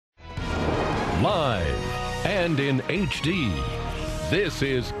Live and in HD. This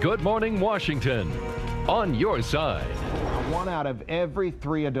is Good Morning Washington on your side. 1 out of every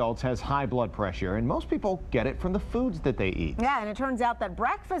 3 adults has high blood pressure, and most people get it from the foods that they eat. Yeah, and it turns out that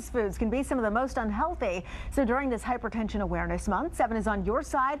breakfast foods can be some of the most unhealthy. So during this Hypertension Awareness Month, 7 is on your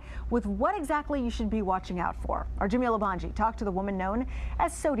side with what exactly you should be watching out for. Our Jamila Banji talked to the woman known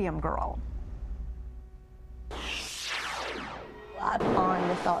as Sodium Girl. Up on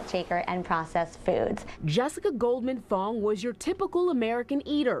the salt shaker and processed foods. Jessica Goldman Fong was your typical American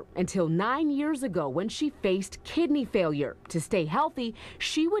eater until 9 years ago when she faced kidney failure. To stay healthy,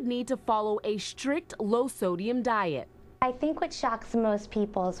 she would need to follow a strict low-sodium diet. I think what shocks most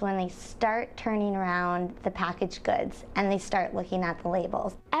people is when they start turning around the packaged goods and they start looking at the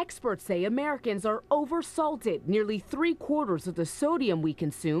labels. Experts say Americans are oversalted. Nearly 3/4 of the sodium we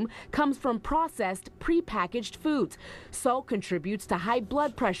consume comes from processed, prepackaged foods. Salt contributes to high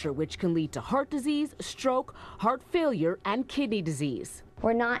blood pressure, which can lead to heart disease, stroke, heart failure, and kidney disease.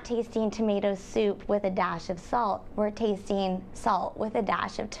 We're not tasting tomato soup with a dash of salt. We're tasting salt with a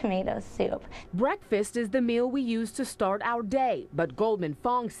dash of tomato soup. Breakfast is the meal we use to start our day, but Goldman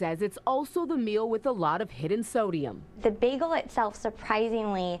Fong says it's also the meal with a lot of hidden sodium. The bagel itself,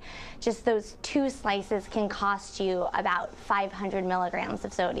 surprisingly, just those 2 slices can cost you about 500 milligrams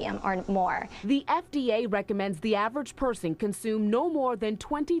of sodium or more. The FDA recommends the average person consume no more than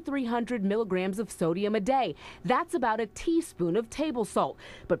 2,300 milligrams of sodium a day. That's about a teaspoon of table salt.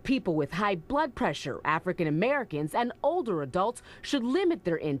 But people with high blood pressure, African Americans, and older adults should limit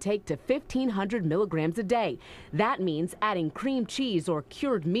their intake to 1,500 milligrams a day. That means adding cream cheese or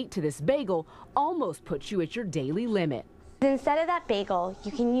cured meat to this bagel almost puts you at your daily limit. Instead of that bagel,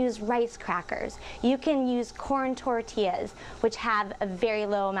 you can use rice crackers. You can use corn tortillas, which have a very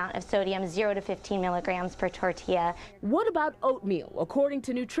low amount of sodium, 0 to 15 milligrams per tortilla. What about oatmeal? According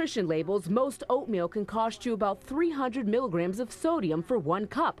to nutrition labels, most oatmeal can cost you about 300 milligrams of sodium for 1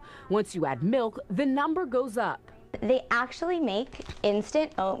 cup. Once you add milk, the number goes up. They actually make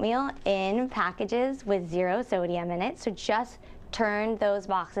instant oatmeal in packages with 0 sodium in it, so just turn those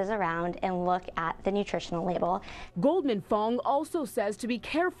boxes around and look at the nutritional label. Goldman Fong also says to be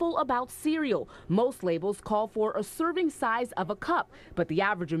careful about cereal. Most labels call for a serving size of a cup, but the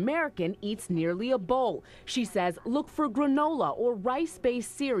average American eats nearly a bowl. She says look for granola or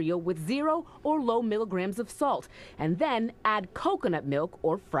rice-based cereal with 0 or low milligrams of salt, and then add coconut milk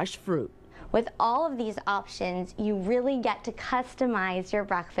or fresh fruit. With all of these options, you really get to customize your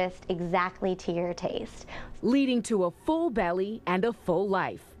breakfast exactly to your taste, leading to a full belly and a full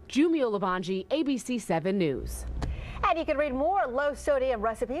life. Jamila Banji, ABC 7 News. And you can read more low sodium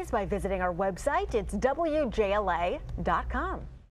recipes by visiting our website. It's WJLA.com.